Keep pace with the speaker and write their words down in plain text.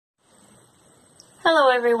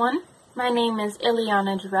Hello everyone, my name is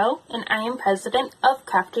Ileana Giroux and I am president of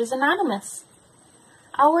Crafters Anonymous.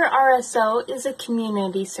 Our RSO is a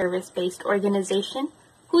community service-based organization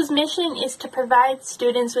whose mission is to provide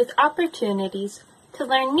students with opportunities to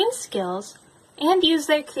learn new skills and use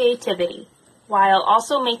their creativity, while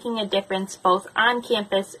also making a difference both on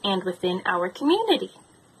campus and within our community.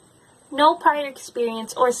 No prior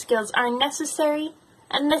experience or skills are necessary,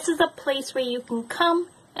 and this is a place where you can come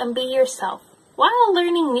and be yourself while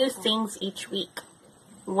learning new things each week.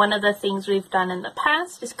 One of the things we've done in the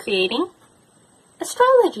past is creating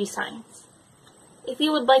astrology signs. If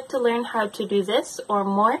you would like to learn how to do this or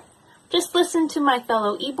more, just listen to my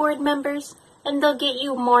fellow e-board members and they'll get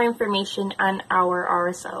you more information on our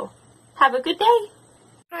RSO. Have a good day!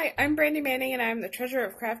 Hi, I'm Brandy Manning and I'm the treasurer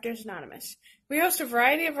of Crafters Anonymous. We host a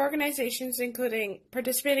variety of organizations including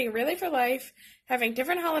participating in Relay for Life, having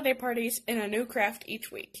different holiday parties, and a new craft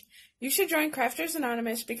each week. You should join Crafters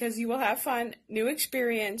Anonymous because you will have fun, new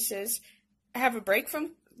experiences, have a break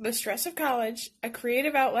from the stress of college, a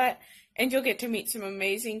creative outlet, and you'll get to meet some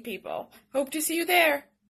amazing people. Hope to see you there!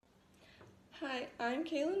 Hi, I'm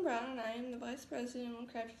Kaylin Brown and I am the Vice President of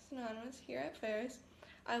Crafters Anonymous here at Ferris.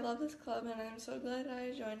 I love this club and I'm so glad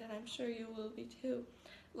I joined and I'm sure you will be too.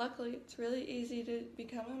 Luckily, it's really easy to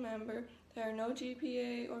become a member. There are no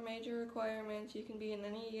GPA or major requirements. You can be in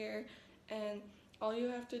any year and all you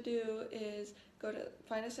have to do is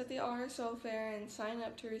find us at the RSO fair and sign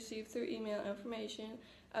up to receive through email information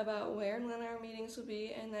about where and when our meetings will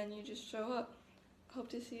be, and then you just show up. Hope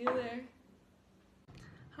to see you there.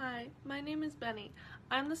 Hi, my name is Benny.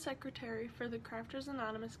 I'm the secretary for the Crafters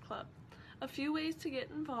Anonymous Club. A few ways to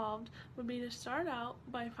get involved would be to start out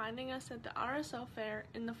by finding us at the RSO fair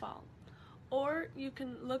in the fall, or you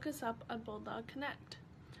can look us up on Bulldog Connect.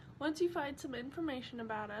 Once you find some information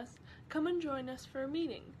about us, come and join us for a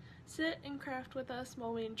meeting. Sit and craft with us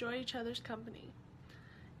while we enjoy each other's company.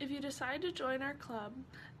 If you decide to join our club,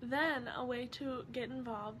 then a way to get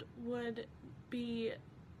involved would be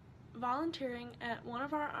volunteering at one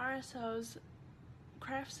of our RSO's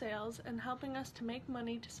craft sales and helping us to make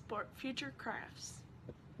money to support future crafts.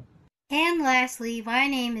 And lastly, my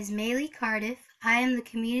name is Maylee Cardiff. I am the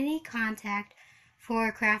community contact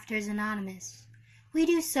for Crafters Anonymous. We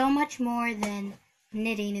do so much more than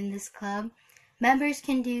knitting in this club. Members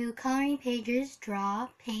can do coloring pages, draw,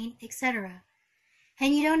 paint, etc.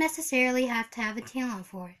 And you don't necessarily have to have a talent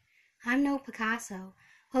for it. I'm no Picasso,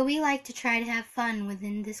 but we like to try to have fun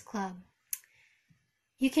within this club.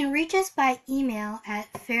 You can reach us by email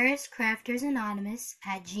at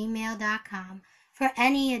ferriscraftersanonymous@gmail.com for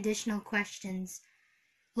any additional questions.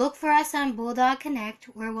 Look for us on Bulldog Connect,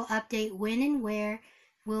 where we'll update when and where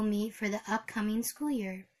we'll meet for the upcoming school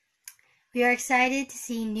year. We are excited to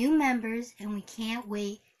see new members and we can't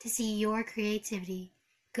wait to see your creativity.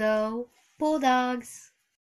 Go Bulldogs!